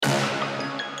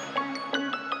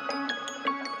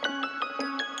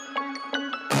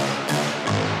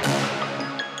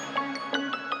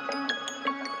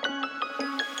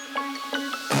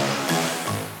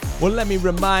Well, let me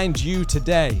remind you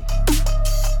today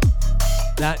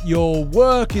that your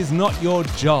work is not your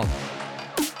job,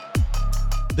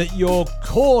 that your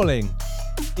calling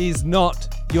is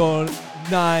not your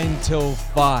 9 till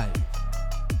 5.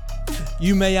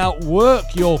 You may outwork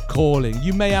your calling.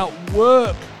 You may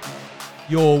outwork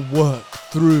your work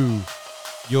through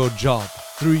your job,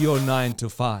 through your 9 to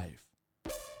 5.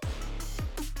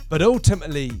 But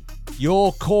ultimately,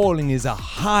 your calling is a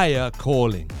higher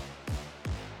calling.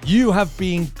 You have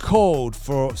been called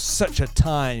for such a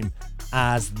time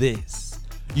as this.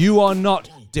 You are not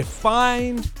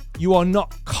defined, you are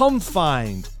not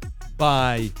confined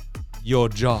by your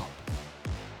job.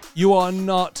 You are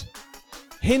not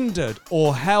hindered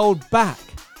or held back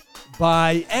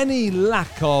by any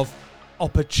lack of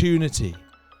opportunity,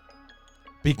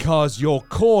 because your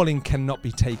calling cannot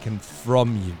be taken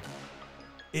from you.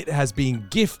 It has been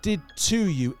gifted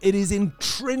to you. It is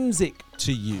intrinsic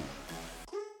to you.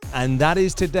 And that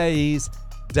is today's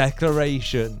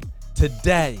declaration.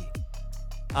 Today,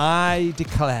 I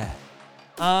declare,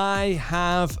 I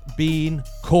have been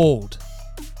called.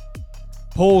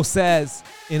 Paul says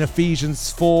in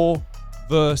Ephesians 4,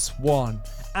 verse 1,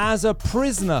 as a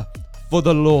prisoner for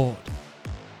the Lord,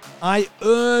 I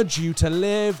urge you to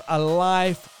live a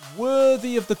life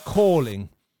worthy of the calling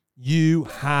you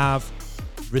have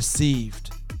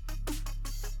received.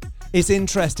 It's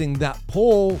interesting that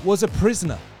Paul was a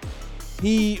prisoner.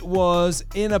 He was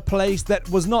in a place that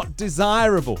was not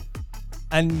desirable,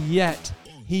 and yet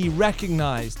he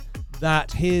recognized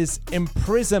that his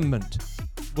imprisonment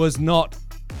was not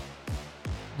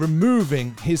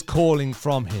removing his calling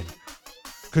from him,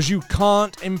 because you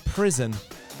can't imprison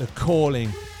the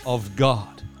calling of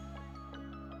God.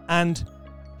 And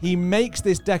he makes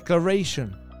this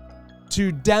declaration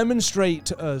to demonstrate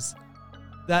to us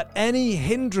that any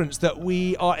hindrance that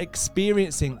we are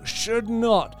experiencing should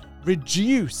not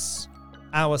reduce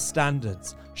our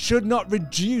standards, should not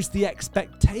reduce the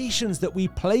expectations that we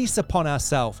place upon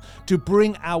ourselves to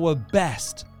bring our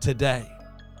best today.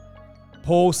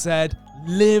 Paul said,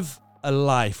 live a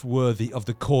life worthy of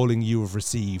the calling you have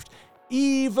received,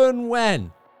 even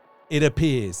when it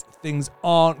appears things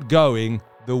aren't going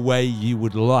the way you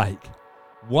would like.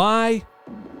 Why?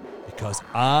 Because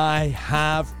I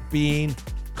have been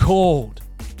called.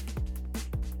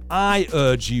 I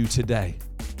urge you today,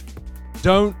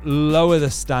 don't lower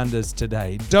the standards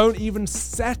today. Don't even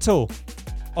settle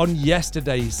on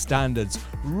yesterday's standards.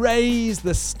 Raise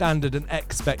the standard and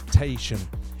expectation.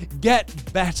 Get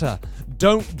better.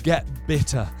 Don't get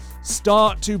bitter.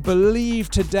 Start to believe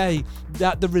today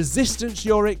that the resistance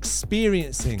you're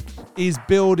experiencing is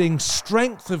building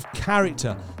strength of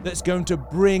character that's going to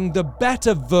bring the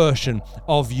better version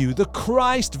of you, the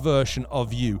Christ version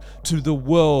of you, to the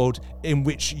world in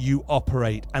which you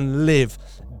operate and live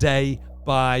day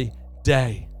by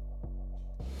day.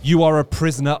 You are a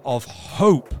prisoner of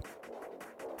hope.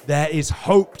 There is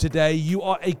hope today. You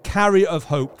are a carrier of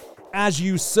hope. As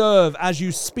you serve, as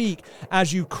you speak,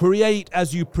 as you create,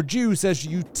 as you produce, as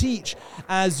you teach,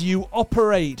 as you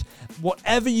operate,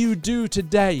 whatever you do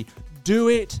today, do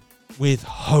it with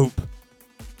hope.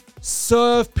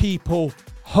 Serve people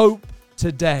hope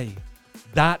today.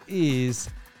 That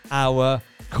is our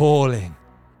calling.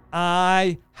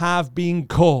 I have been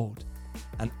called,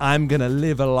 and I'm going to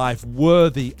live a life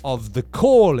worthy of the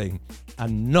calling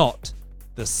and not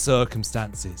the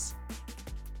circumstances.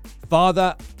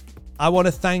 Father, I want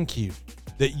to thank you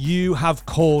that you have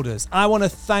called us. I want to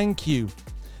thank you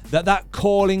that that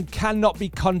calling cannot be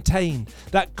contained.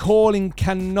 That calling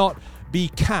cannot be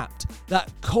capped.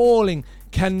 That calling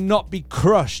cannot be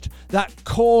crushed. That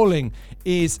calling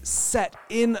is set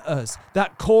in us.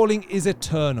 That calling is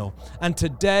eternal. And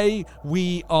today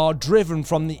we are driven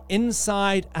from the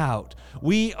inside out.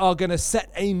 We are going to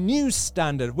set a new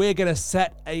standard. We're going to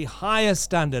set a higher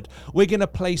standard. We're going to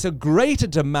place a greater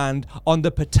demand on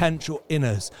the potential in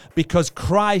us, because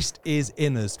Christ is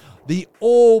in us, the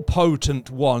all-potent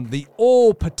one, the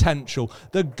all-potential,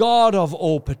 the God of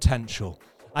all potential.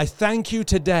 I thank you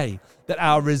today that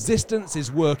our resistance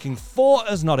is working for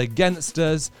us, not against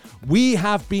us. We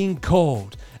have been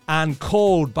called, and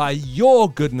called by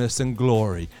your goodness and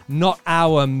glory, not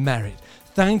our merit.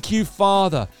 Thank you,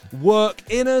 Father. Work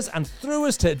in us and through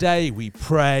us today, we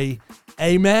pray.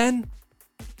 Amen.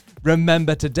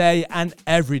 Remember, today and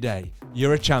every day,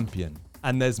 you're a champion,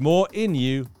 and there's more in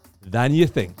you than you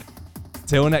think.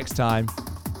 Till next time,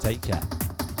 take care.